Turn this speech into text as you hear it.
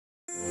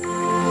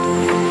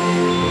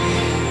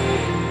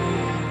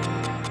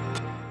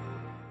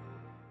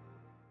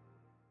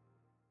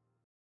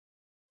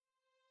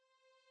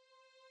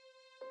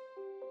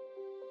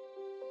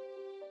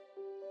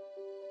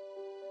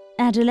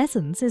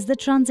Adolescence is the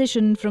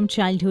transition from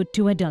childhood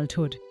to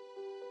adulthood.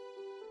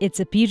 It's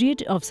a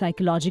period of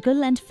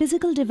psychological and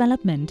physical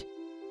development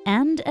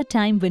and a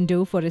time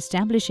window for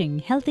establishing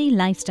healthy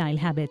lifestyle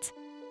habits.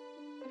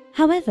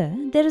 However,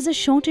 there is a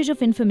shortage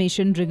of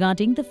information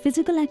regarding the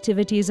physical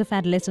activities of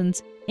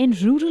adolescents in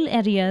rural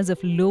areas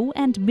of low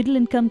and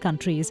middle-income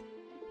countries,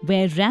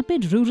 where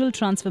rapid rural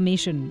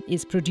transformation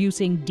is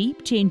producing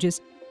deep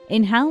changes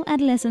in how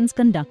adolescents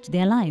conduct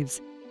their lives.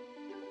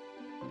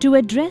 To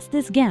address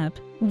this gap,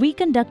 we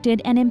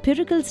conducted an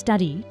empirical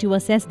study to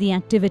assess the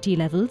activity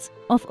levels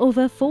of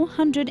over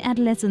 400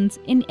 adolescents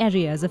in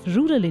areas of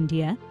rural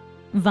India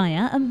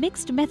via a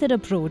mixed method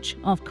approach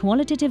of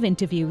qualitative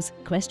interviews,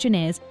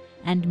 questionnaires,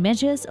 and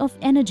measures of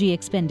energy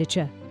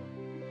expenditure.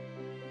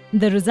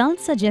 The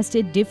results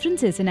suggested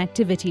differences in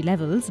activity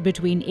levels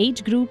between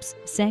age groups,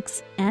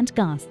 sex, and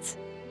castes.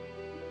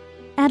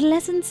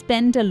 Adolescents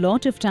spend a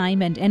lot of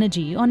time and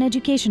energy on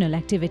educational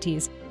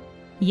activities.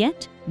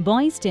 Yet,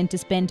 boys tend to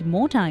spend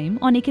more time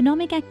on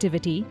economic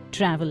activity,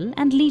 travel,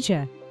 and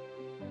leisure.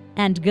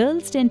 And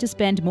girls tend to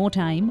spend more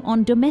time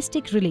on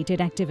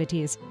domestic-related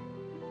activities.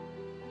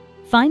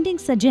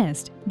 Findings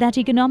suggest that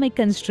economic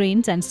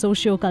constraints and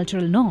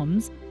socio-cultural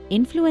norms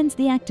influence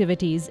the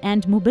activities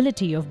and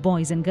mobility of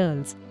boys and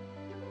girls.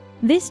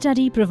 This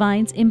study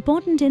provides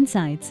important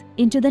insights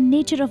into the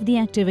nature of the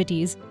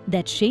activities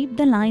that shape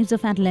the lives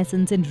of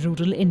adolescents in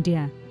rural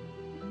India.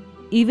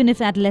 Even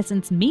if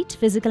adolescents meet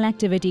physical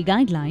activity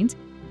guidelines,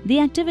 the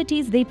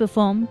activities they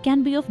perform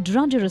can be of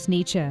drudgerous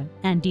nature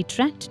and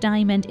detract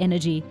time and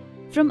energy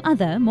from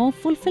other more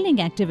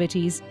fulfilling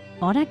activities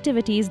or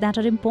activities that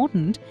are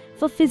important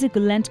for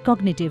physical and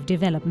cognitive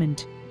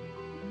development.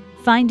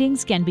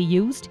 Findings can be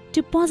used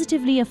to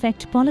positively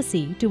affect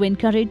policy to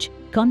encourage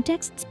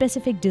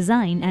context-specific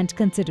design and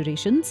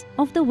considerations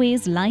of the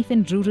ways life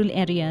in rural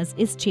areas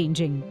is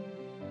changing.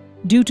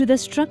 Due to the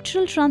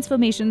structural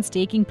transformations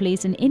taking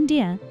place in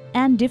India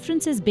and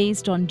differences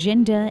based on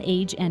gender,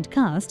 age, and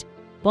caste,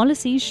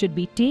 policies should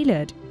be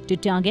tailored to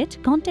target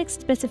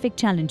context-specific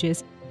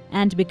challenges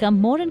and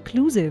become more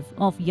inclusive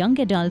of young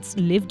adults'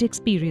 lived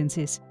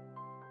experiences.